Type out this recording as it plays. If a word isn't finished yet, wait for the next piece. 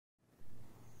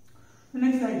The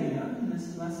next idea in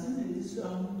this lesson is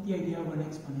the idea of an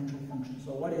exponential function.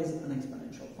 So what is an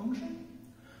exponential function?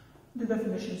 The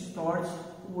definition starts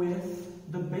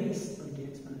with the base of the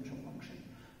exponential function.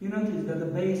 You notice that the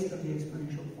base of the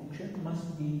exponential function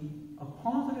must be a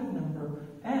positive number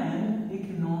and it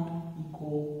cannot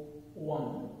equal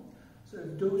 1. So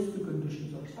if those two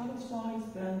conditions are satisfied,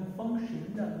 then the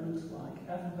function that looks like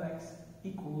f of x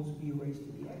equals b raised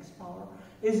to the x power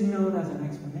is known as an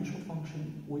exponential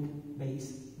function with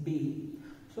base b.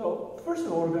 So first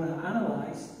of all, we're going to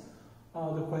analyze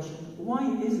the question,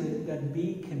 why is it that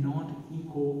b cannot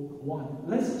equal 1?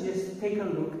 Let's just take a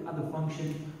look at the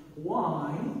function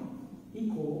y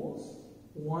equals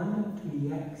 1 to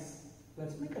the x.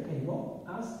 Let's make a table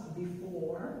as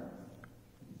before.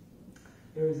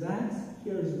 Here is x,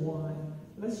 here is y.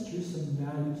 Let's choose some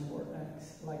values for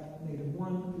x, like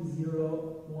 -1,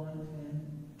 0, 1, and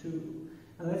 2.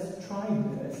 And let's try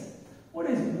this. What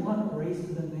is 1 raised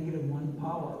to the -1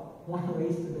 power? 1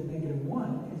 raised to the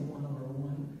 -1 is 1 over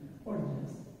 1, or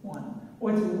just 1.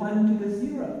 What's 1 to the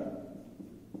 0?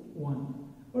 1.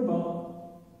 What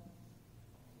about,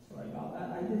 sorry about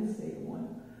that, I did say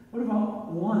 1. What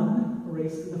about 1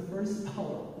 raised to the first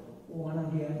power? 1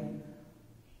 again.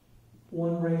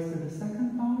 1 raised to the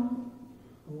second power?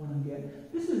 1 again.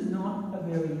 This is not a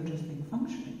very interesting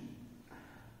function,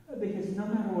 because no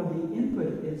matter what the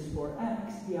input is for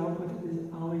x, the output is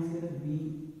always going to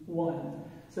be 1.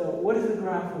 So what is the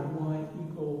graph of y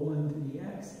equal 1 to the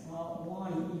x? Well, y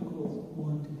equals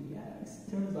 1 to the x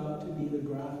turns out to be the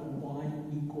graph of y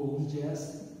equals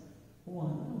just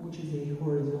 1, which is a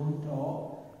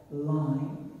horizontal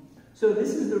line. So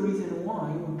this is the reason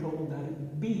why we're told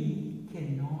that b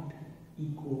cannot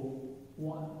equal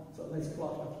 1. So let's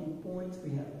plot a few points.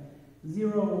 We have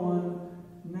 0, 1,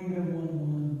 -1,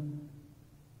 1,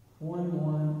 1,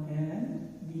 1,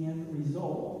 and the end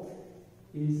result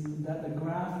is that the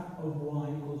graph of y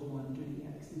equals 1 to the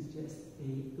x is just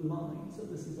a line. So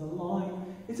this is a line.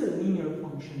 It's a linear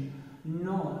function,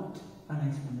 not an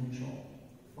exponential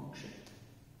function.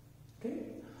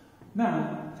 Okay?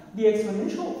 Now, the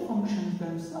exponential functions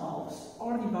themselves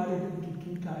are divided into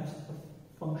two types of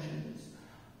functions.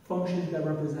 Functions that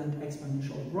represent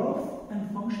exponential growth and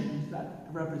functions that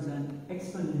represent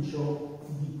exponential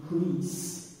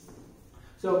decrease.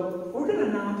 So we're going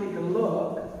to now take a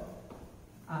look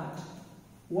at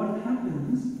what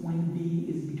happens when b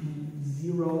is between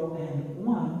 0 and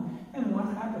 1 and what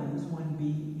happens when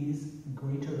b is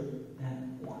greater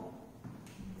than 1.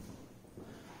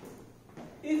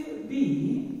 If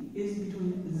b is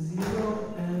between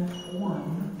 0 and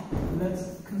 1,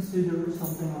 let's consider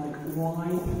something like y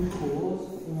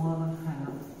equals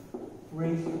 1/2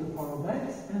 raised to the power of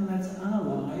x, and let's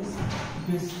analyze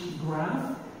this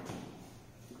graph.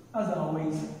 As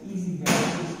always, easy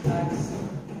values, x,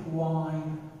 y,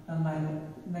 and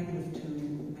then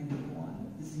 -2, -1,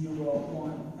 0,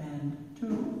 1, and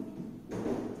 2.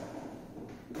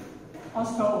 I'll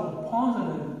start with the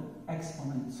positive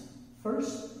exponents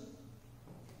first.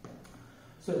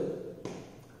 So,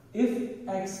 if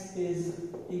x is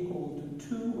equal to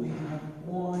 2, we have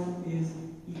y is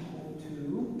equal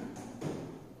to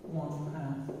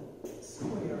 1/2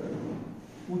 squared,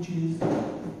 which is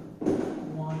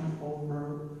 1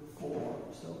 over 4.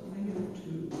 So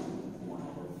 -2, 1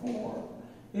 over 4.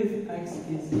 If x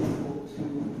is equal to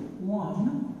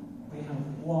 1, we have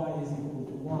y is equal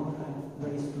to 1/2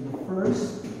 raised to the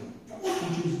first,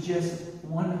 which is just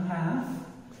 1/2.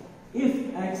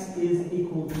 If x is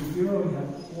equal to 0, we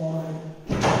have y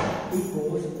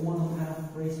equals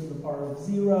 1/2 raised to the power of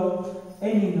 0.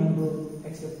 Any number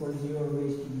except for 0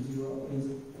 raised to 0 is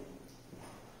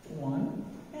 1.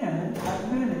 And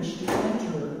I've managed to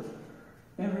enter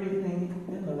everything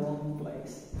in the wrong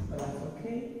place, but that's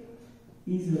okay.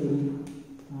 Easily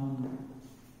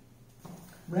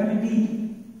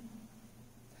remedied.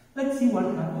 Let's see what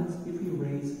happens if we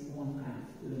raise 1/2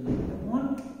 to the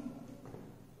 -1.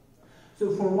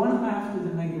 So for 1/2 to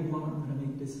the -1, I'm going to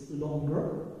make this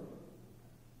longer.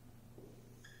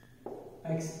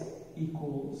 X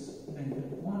equals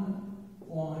 -1,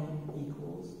 y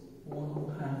equals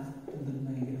 1/2 to the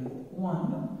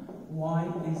 -1. Y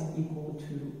is equal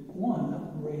to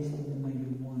 1 raised to the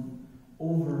 -1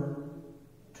 over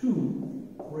 2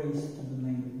 raised to the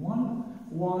 -1.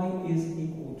 Y is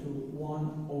equal to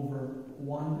 1 over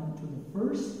 1 to the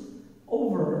first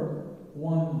over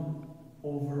 1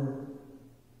 over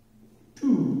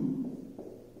 2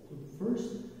 to the first.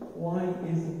 Y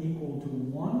is equal to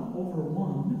 1 over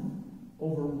 1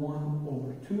 over 1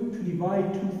 over 2. To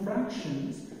divide two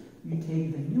fractions, you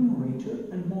take the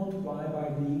numerator and multiply by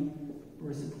the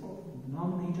reciprocal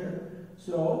denominator.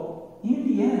 So in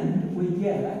the end, we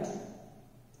get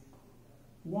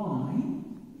y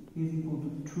is equal to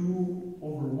 2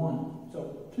 over 1.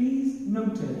 So please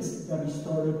notice that we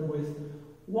started with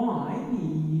y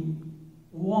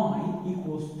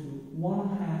equals to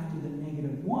 1/2 to the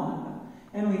negative 1,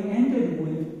 and we ended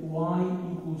with y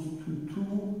equals to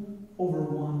 2 over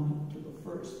 1 to the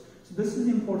first. So this is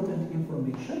important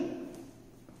information.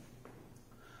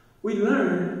 We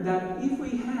learned that if we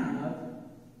have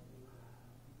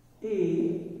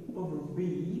a over b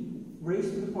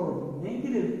raised to the power of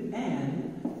negative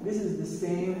n, this is the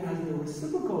same as the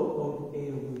reciprocal of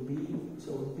a over b,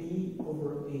 so b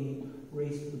over a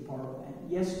raised to the power of n.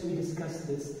 Yes, we discussed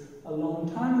this a long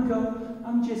time ago.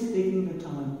 I'm just taking the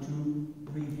time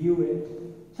to review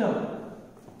it. So,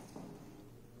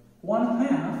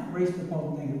 1/2 raised to the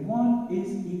power of negative 1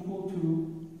 is equal to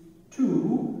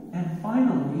 2, and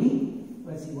finally,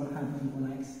 let's see what happens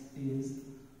when x is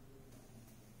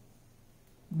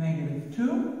negative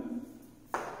 2.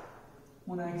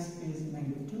 When x is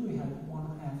negative 2, we have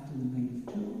 1/2 to the negative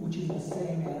 2, which is the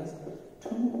same as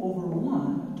 2 over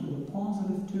 1 to the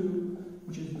positive 2,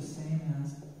 which is the same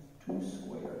as 2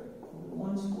 squared over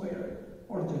 1 squared,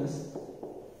 or just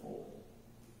 4.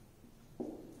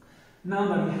 Now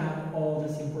that we have all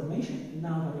this information,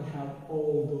 now that we have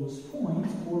all those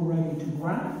points, we're ready to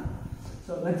graph.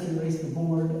 So let's erase the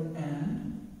board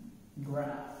and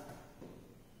graph.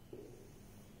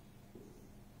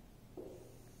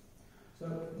 So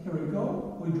here we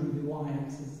go. We drew the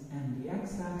y-axis and the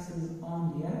x-axis.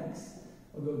 On the x,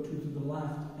 we'll go 2 to the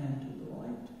left and to the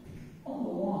right. On the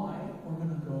y, we're going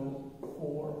to go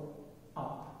 4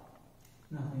 up.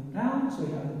 Nothing down, so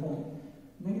we have the point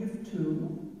negative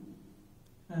 2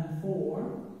 and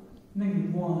 4,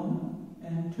 negative 1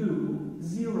 and 2,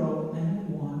 0 and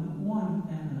 1, 1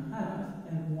 and a half,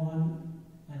 and 1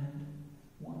 and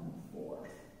 1/4.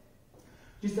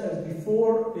 Just as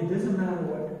before, it doesn't matter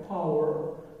what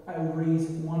power I raise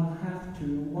 1/2 to.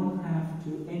 1/2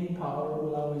 to any power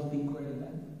will always be greater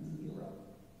than 0.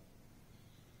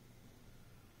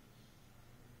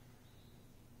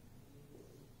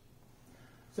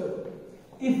 So,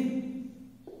 if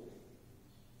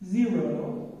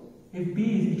b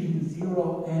is between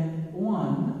 0 and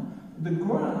 1, the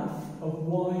graph of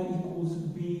y equals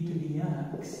b to the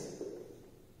x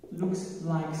looks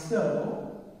like so.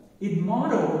 It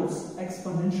models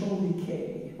exponential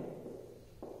decay.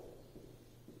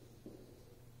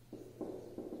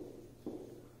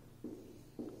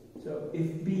 So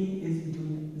if b is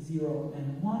between 0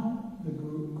 and 1, the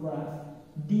graph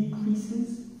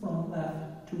decreases from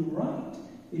left to right.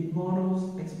 It models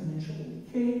exponential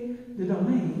decay. The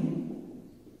domain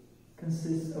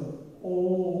consists of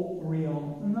all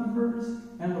real numbers,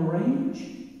 and the range,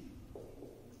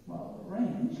 well, the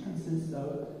range consists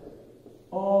of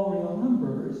all real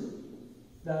numbers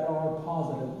that are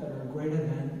positive, that are greater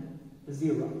than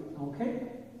 0. Okay?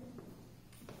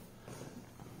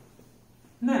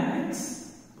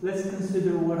 Next, let's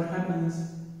consider what happens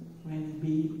when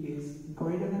b is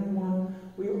greater than 1.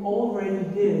 We already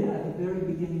did at the very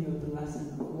beginning of the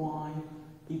lesson y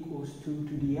equals 2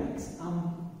 to the x.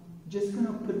 I'm just going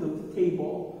to put the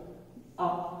table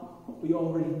up. We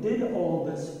already did all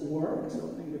this work,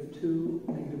 so negative 2,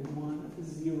 negative 1,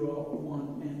 0,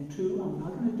 1, and 2. I'm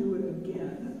not going to do it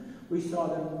again. We saw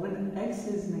that when x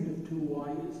is negative 2,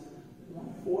 y is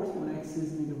 1/4. When x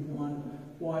is negative 1,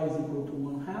 y is equal to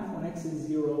 1/2. When x is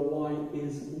 0, y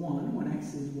is 1. When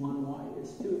x is 1, y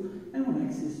is 2. And when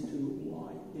x is 2,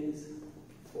 y is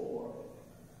 4.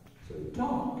 So we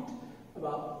talked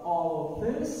about all of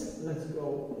this. Let's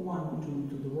go 1, 2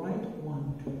 to the right,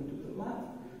 1, 2 to the left,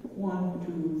 1,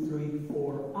 2, 3,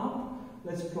 4 up.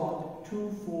 Let's plot 2,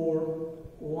 4,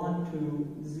 1, 2,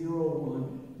 0,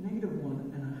 1, negative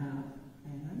 1.5,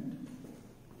 and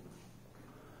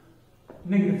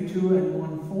negative 2 and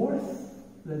 1/4.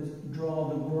 Let's draw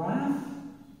the graph.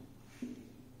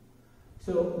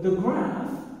 So the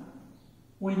graph,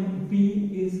 when b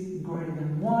is greater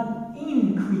than 1,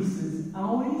 increases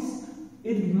always.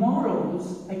 It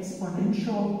models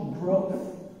exponential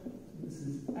growth. This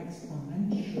is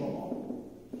exponential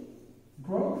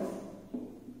growth.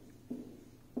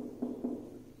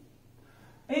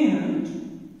 And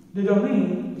the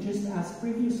domain, just as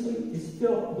previously, is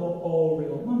still the all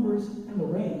real numbers, and the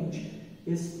range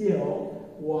is still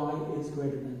y is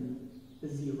greater than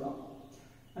 0.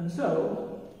 And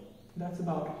so, that's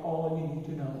about all you need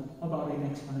to know about an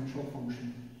exponential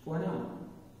function for now.